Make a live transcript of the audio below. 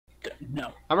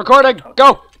No. I'm recording.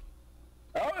 Go.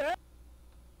 Oh yeah.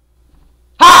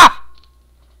 Ha!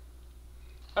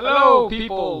 Hello,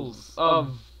 peoples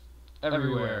of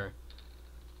everywhere.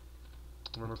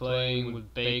 We're playing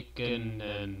with Bacon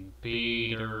and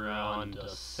Peter on the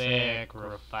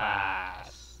sacrifice.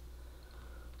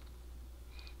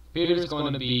 Peter's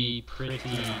going to be pretty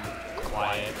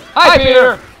quiet. Hi,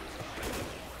 Peter!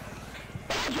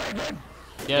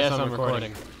 Yes, I'm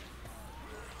recording.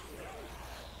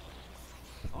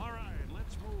 Alright,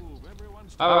 let's move.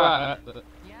 Everyone's Alright.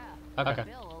 Yeah. Okay.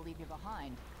 Bill will leave you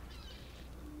behind.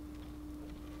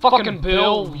 Fucking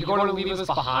Bill, you're going to leave us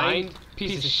behind?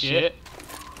 Piece of shit.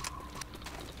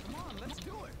 Come on, let's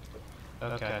do it.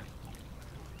 Okay.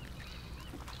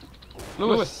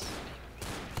 Lewis.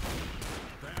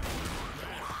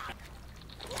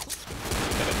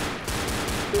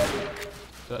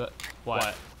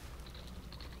 What?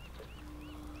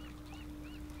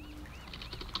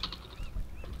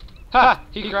 Ha!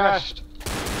 He crashed.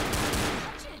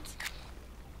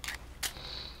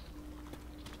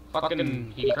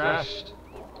 Fucking, he crashed.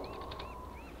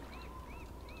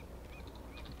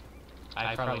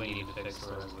 I probably need to fix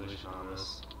the resolution on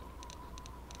this.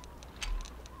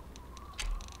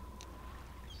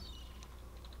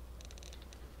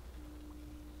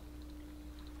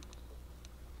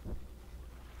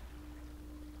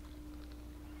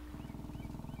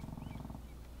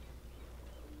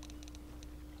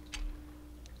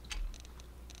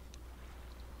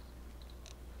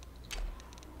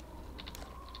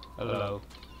 Hello.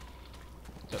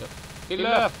 He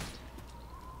left!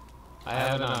 I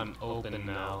have it on open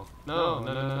now. No,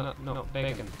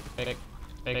 bacon. Bacon.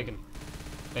 Bacon.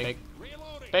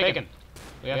 Bacon.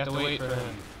 We have to wait for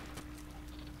him.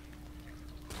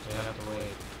 We have to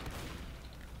wait.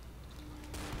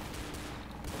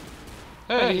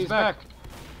 Hey, he's back!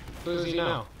 Who's he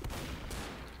now?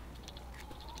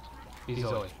 He's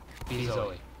Zoe. He's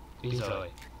Zoe. He's Zoe.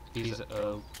 He's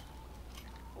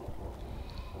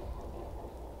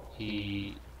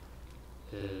He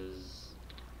is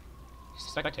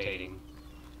spectating.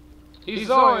 He's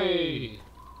Zoe!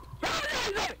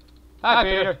 Hi,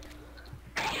 Peter!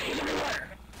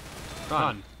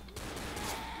 Run.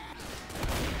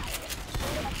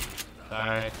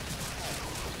 Sorry.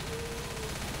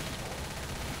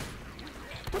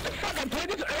 What the fuck? I played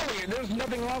this earlier. There's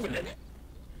nothing wrong with it.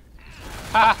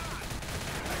 Ha!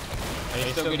 Are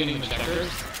you still getting the checkers?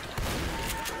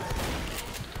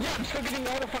 Yeah, I'm still getting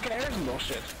all the fucking errors and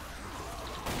bullshit.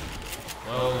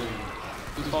 Whoa.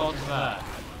 Whose fault is that?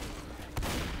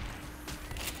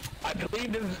 I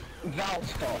believe it's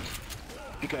Valve's fault.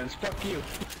 Because fuck you.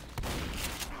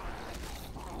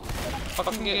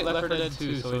 Fucking get Left 4 Dead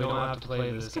 2 so we don't have to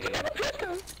play this game.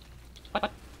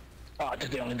 What? Oh,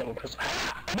 just the only double pistol.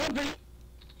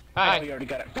 Hi! Oh, you already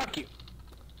got it. Fuck you.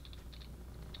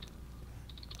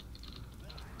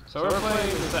 So we're playing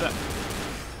this.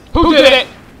 Who did it?!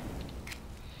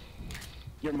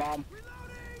 Your mom.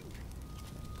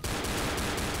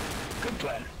 Good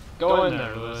plan. Go in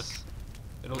there, Lewis.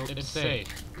 It's safe.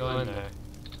 Go in there.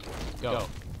 Go.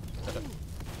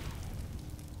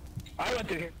 I went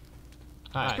through here.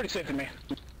 Hi. It's pretty safe to me.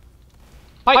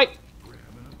 Pipe!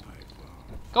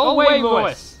 Go away,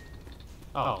 Lewis!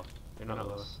 Oh, you're not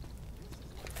Lewis.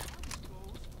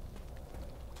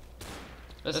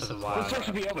 This is This wild. door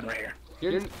should be open right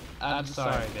here. I'm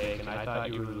sorry, Bacon. I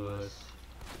thought you were Lewis.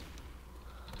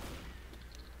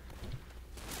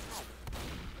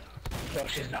 No,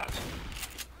 she's not.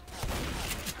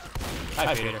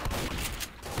 Hi, Peter.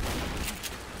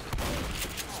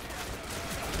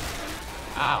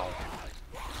 Ow.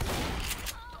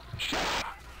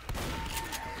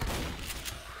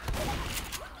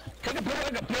 Take a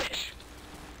bullet like a bitch.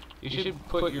 You should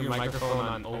put your microphone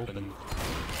on open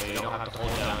so you don't have to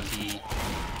hold down D.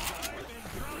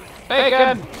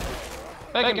 Bacon!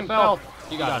 Bacon fell!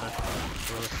 You got it.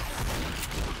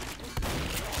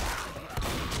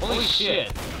 Holy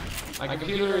shit! My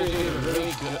computer is either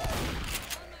really good.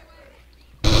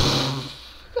 How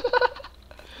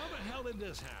the hell did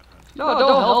this happen? No,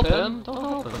 don't help him. Don't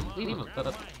help him. Leave him.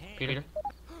 Peter.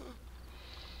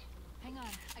 Hang on,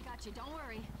 I got you. Don't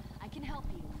worry. I can help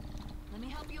you. Let me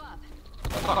help you up.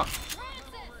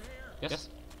 Yes?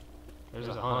 There's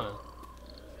a Hana.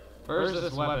 Where's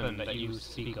this weapon that you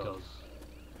speak of?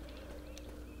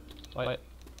 What?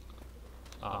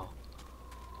 Oh.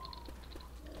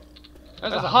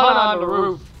 There's a Hana on the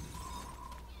roof!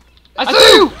 I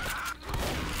see you!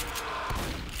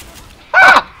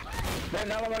 Ah! Man,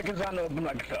 now I'm like it's on the open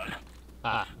microphone.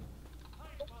 Ah.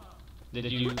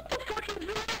 Did you... What the fuck is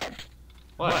that?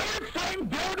 What? Same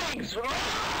buildings!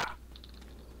 Ah!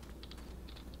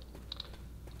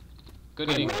 Good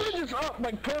I English. loaded this up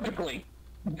like perfectly,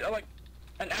 like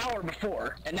an hour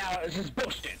before, and now it's just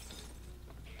bullshit.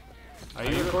 Are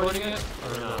you recording it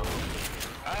or no?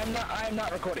 I'm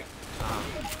not recording.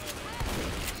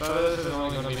 So this is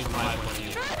only gonna be from my point of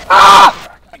view.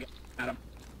 Ah! I got him.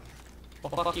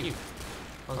 Well, fuck you.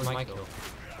 That was my kill.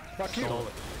 Fuck you. Stole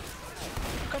it.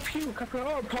 Cuff you.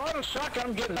 Oh, pull out a shotgun.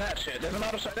 I'm getting that shit. There's an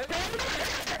auto shotgun.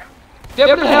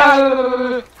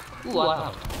 Ooh,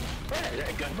 wow.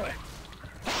 Hey, good boy.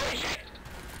 Holy shit.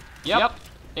 Yep.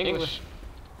 English.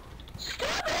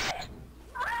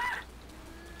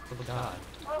 Oh god.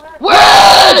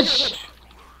 Witch!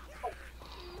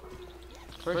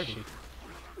 Where is she?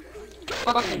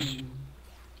 Fucking.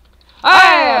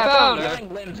 Hey, I found her!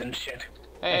 Getting limbs and shit.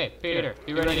 Hey, Peter,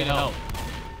 be ready to help.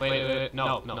 Wait,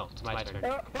 no, it's my turn.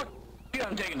 Fuck you,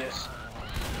 I'm taking this.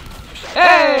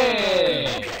 Hey!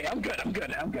 Okay, I'm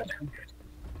good.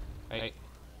 Hey.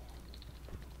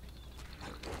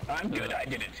 I'm good, I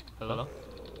did it. Hello?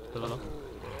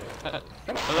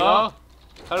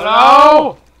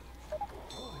 Hello?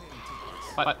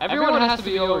 But everyone has to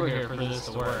be over here for this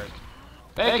to work.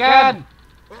 Bacon!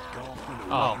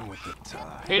 Oh.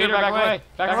 Peter, back away!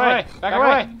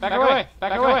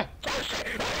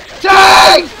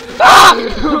 Dang! Ah!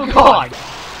 Oh god!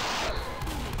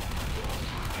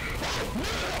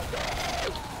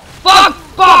 Fuck!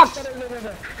 Box!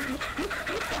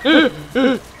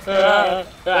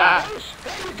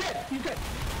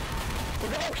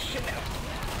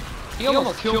 He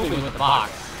almost killed me with the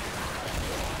box.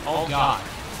 Oh god.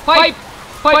 Pipe!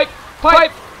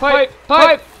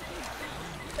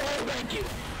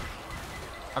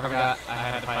 I forgot I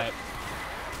had a pipe.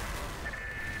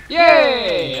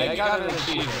 Yay! I got an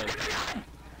achievement.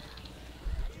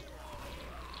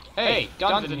 Hey,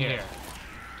 guns in here.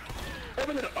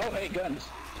 Oh, hey, guns.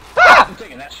 Ah! I'm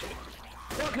taking that shit.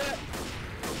 Fuck that.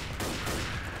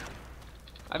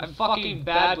 I'm fucking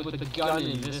bad with the gun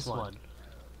in this one.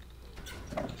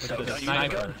 So With the don't use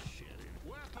sniper. gun.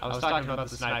 I was talking about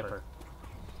the sniper.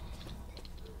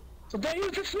 So don't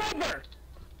use the sniper.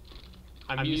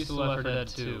 I'm used to Left 4 Dead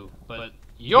 2, but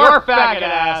your faggot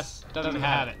ass doesn't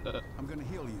have it. I'm gonna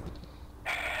heal you.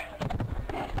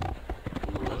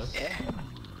 Lewis. Yeah.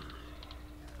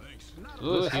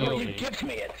 Lewis How about healed you me. gift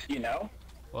me it, you know?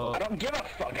 Well, I don't give a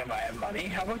fuck if I have money.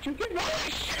 How about you give me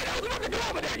holy shit? I was about to go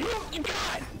over there. You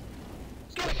God.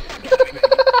 Get the fuck out of me.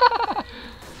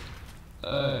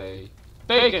 hey.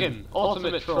 Bacon!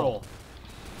 Ultimate troll.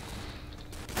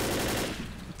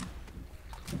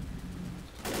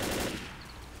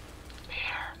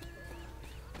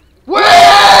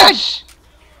 Witch!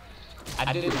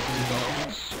 I didn't do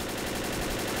that.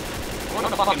 I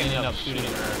wanna fucking end up shooting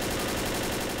her.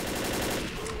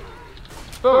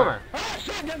 Boomer! Ah,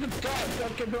 shit, there's a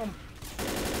dog. Okay, boom.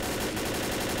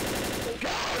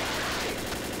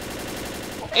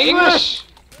 English!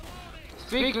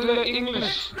 Speak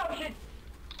English!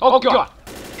 Oh god!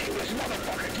 English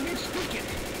motherfucker, can you speak it?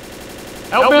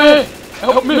 Help me!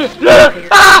 Help me!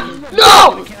 Ah!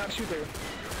 No! I cannot shoot her.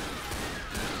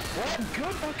 Well,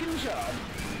 good fucking job.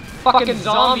 Fucking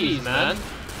zombies, man!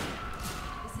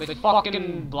 They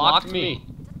fucking blocked me.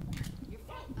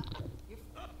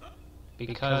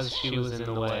 Because she was in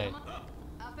the way.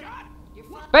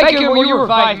 Bacon, will you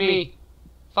revive me?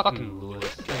 Fucking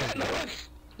Lewis.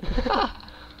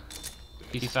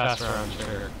 He's faster, I'm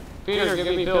sure. Peter, give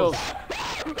me pills.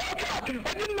 I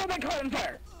didn't know that caught on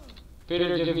fire.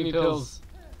 Peter, give me pills.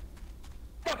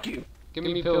 Fuck you. Give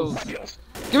me pills. My pills.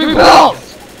 Give me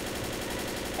pills!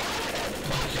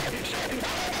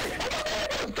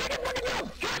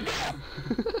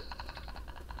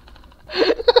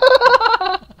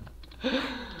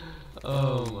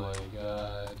 Oh my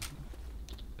god.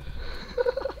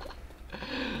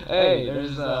 Hey,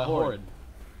 there's a horde.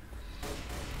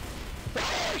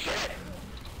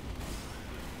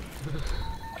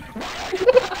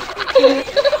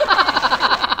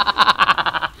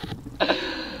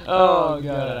 Oh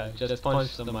god, I just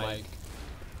punched the mic.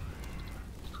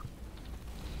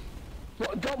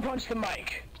 Well, don't punch the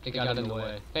mic. It got in the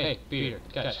way. Hey, Peter,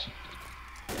 catch.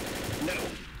 No.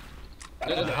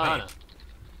 This is Hana.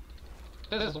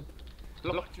 This is...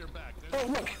 Look. Your back. Oh,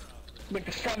 look. Like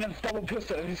the seventh double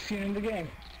pistol I've seen in the game.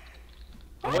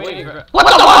 Wait, what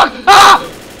the fuck? Ah!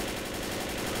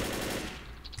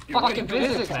 Fucking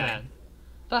physics, man.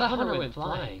 That hunter went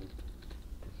flying.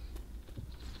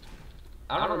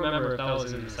 I don't remember if that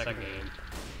was in the second game.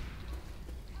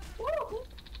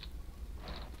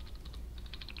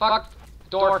 Fuck!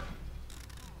 Door!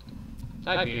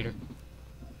 Hi, Peter.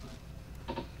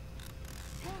 Pills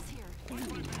here. Pills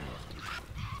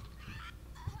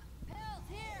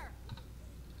here.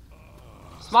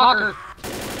 Smocker!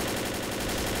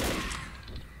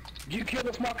 Did you kill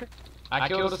the smoker? I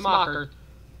killed a smocker.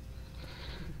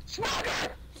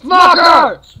 Smoker!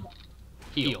 Smocker!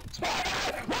 Heal. Smoker!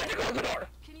 Why'd you close the door?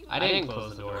 I didn't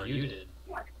close the door, you did.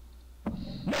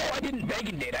 No, I didn't.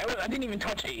 Bacon did. I didn't even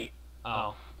touch E.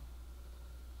 Oh.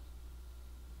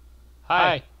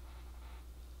 Hi.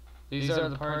 These are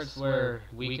the parts where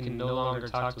we can no longer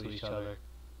talk to each other.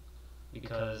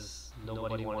 Because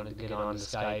nobody wanted to get on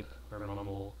Skype or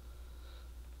Mumble.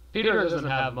 Peter doesn't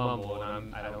have Mumble,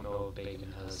 and I don't know if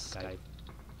Bacon has Skype.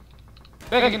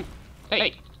 Bacon!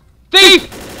 Hey! Thief!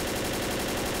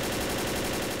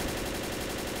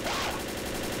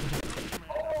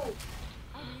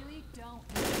 I really don't.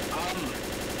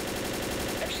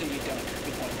 Actually, you don't.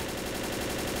 Good point.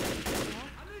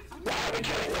 Why are we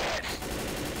doing this?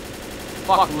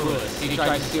 Fuck Lewis. He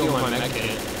tried to steal my mech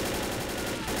kit.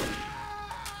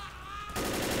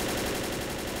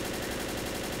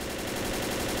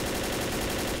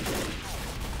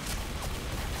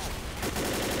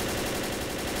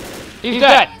 He's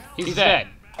dead! He's dead!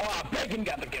 Oh, Bacon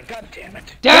got the gift. God damn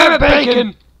it. Damn it,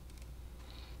 Bacon!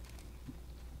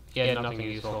 He had nothing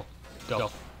useful.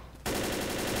 Go.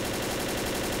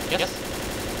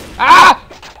 Yes.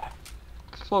 Ah!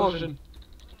 Explosion.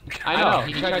 I know,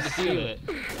 he tried to steal it.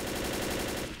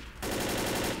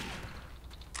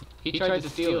 He tried to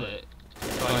steal it,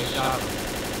 so I shot him.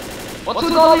 What's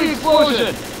with all the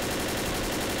explosions?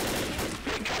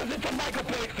 Because it's a Michael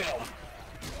Bay film.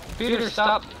 Peter,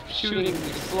 stop shooting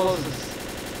explosives.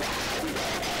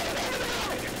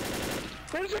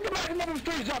 There's like about another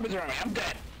 3 zombies around me. I'm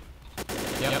dead.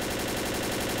 Yep.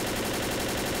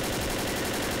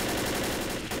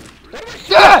 What am I shooting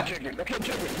Yeah! at, Chicken? Okay,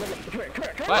 Chicken, come here.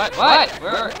 What? Where am I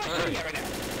Where? shooting at right now?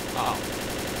 Oh.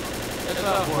 It's a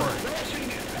horde. Where am I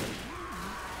shooting at?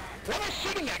 What am I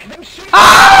shooting at? 'Cause I'm shooting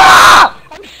Ah!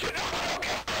 I'm shooting.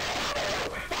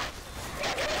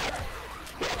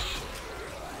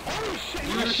 Oh shit!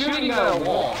 You were shooting at a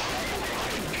wall.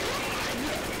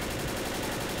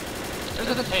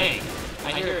 There's a tank.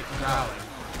 I hear it growling.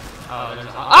 Oh, there's a...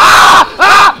 Ah!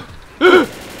 Ah!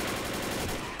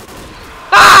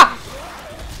 Ah!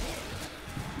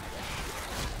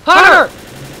 Hunter!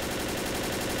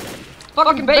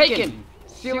 Fucking Bacon!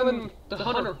 Stealing the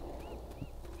hunter.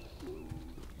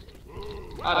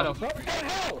 I don't know. What the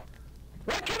hell?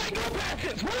 Why can't I go past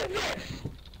this? What is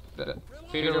this?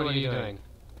 Peter, what are you doing?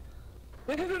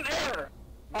 This is an error.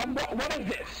 What is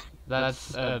this?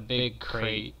 That's a big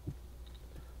crate.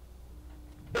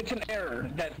 It's an error.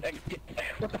 That.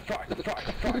 What the fuck? The fuck?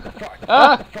 The fuck? The fuck?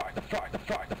 Ah! The fuck? The fuck? The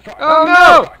fuck? The fuck? Oh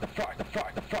no! The fuck? The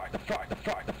fuck? The fuck? The fuck? The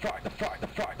fuck? The fuck? The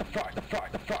fuck? The fuck? The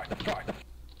fuck? The fuck? The fuck?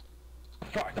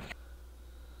 The fuck? Fuck.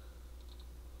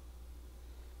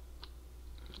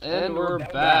 And we're That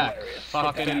was back. hilarious.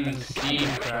 Fucking Steam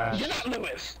crash. You're not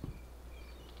Lewis.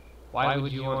 Why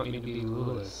would you want me to be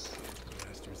Lewis?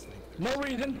 No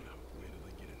reason.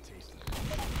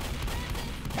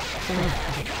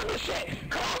 Call the shit.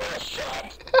 Call the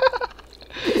shit.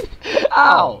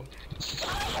 Ow!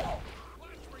 Watch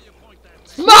where you point that.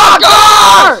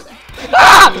 Smoker!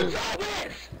 Ah! What's all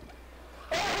this?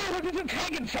 Oh, there's a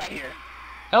tank inside here.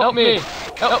 Help me!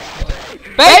 Help!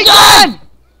 Bacon!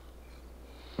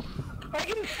 I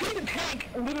can see the tank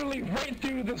literally right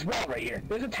through this wall right here.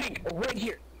 There's a tank right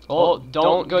here. Oh,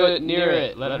 don't go near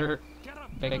it. Let her. Get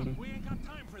up, Bacon. we ain't got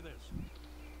time for this.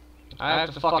 I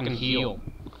have to fucking heal.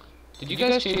 Did you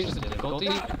guys change the difficulty?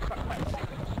 Come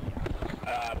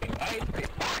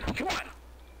on.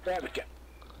 Grab it,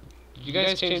 Did you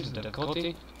guys change the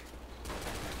difficulty?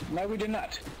 No, we did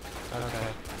not.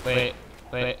 Okay.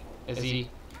 Wait. Is he?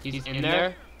 He's in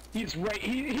there? He's right.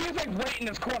 He's like right in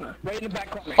this corner, right in the back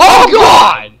corner. Oh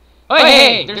God!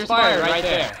 Hey, there's fire right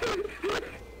there.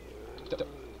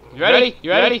 You ready? You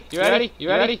ready? You ready? You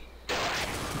ready?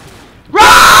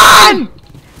 Run!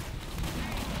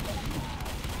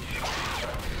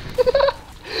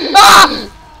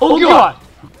 Ah! Oh God!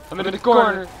 I'm in the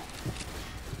corner.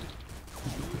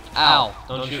 Ow!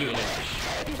 Don't shoot me.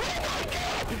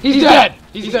 He's dead!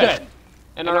 He's dead!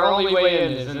 And our only way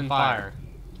in is in fire.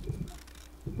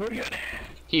 We're good.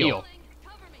 Heal.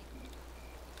 Cover me.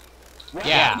 Right.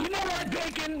 Yeah. You know what,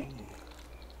 Bacon?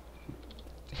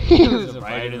 He was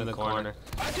right in the corner.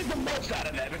 I took the most out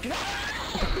of that because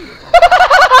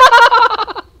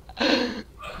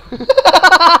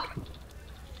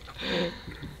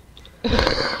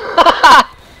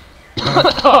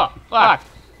Oh, fuck!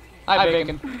 Hi,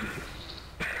 Bacon.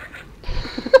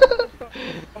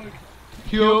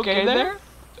 You okay there?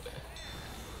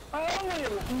 oh my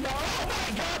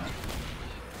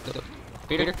God.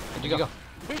 Peter, where'd you go?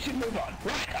 We should move on.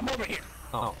 Right, I'm over here.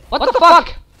 Oh. What the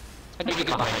fuck? I need to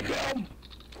get behind you.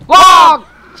 Whoa!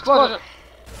 Explosion!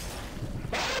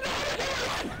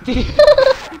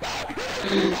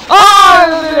 Oh!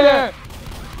 It's in there!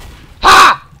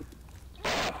 Ha!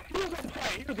 He was gonna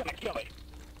fight. He was gonna kill me.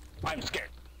 I'm scared.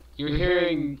 You're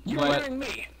hearing You're what? hearing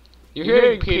me. You're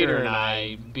hearing Peter and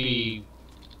I be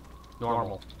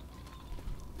normal.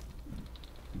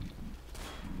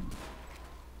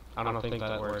 I don't think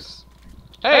that works.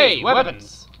 Hey,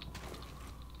 weapons!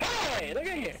 Hey, look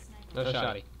at here. No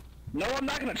shotty. No, I'm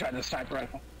not gonna try this sniper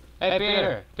rifle.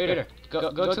 Hey, Peter,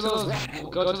 go to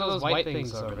those white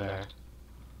things over there.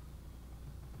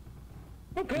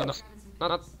 Oh, No, pills.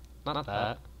 not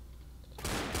that.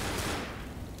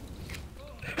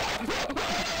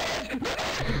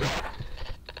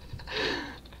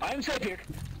 I'm safe here.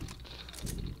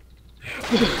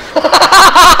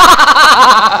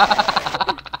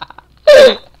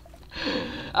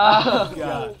 Oh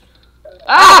god.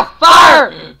 Ah!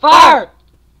 Fire! Fire!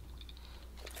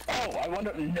 Oh, I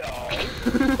wonder. No.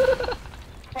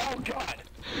 Oh god.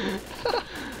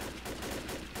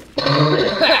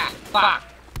 Fuck!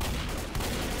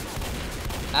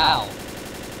 Ow.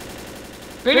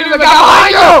 Peter, the guy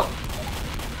behind you!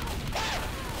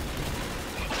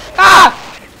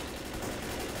 Ah!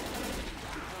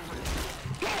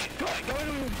 Go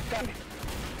ahead.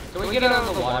 Can we get out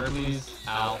of the water, please?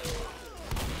 Ow.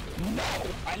 No,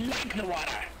 I like the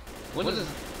water. When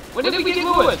did we get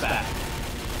Lewis back?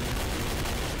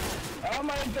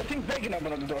 The thing's breaking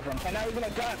open on the door from, and now we're gonna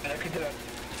die, man. I could do that.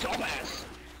 Dumbass.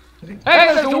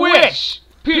 Hey, there's a witch!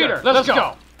 Peter, let's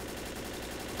go!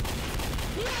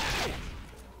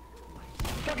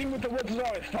 Fucking with the woods is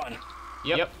always fun.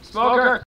 Yep. Smoker!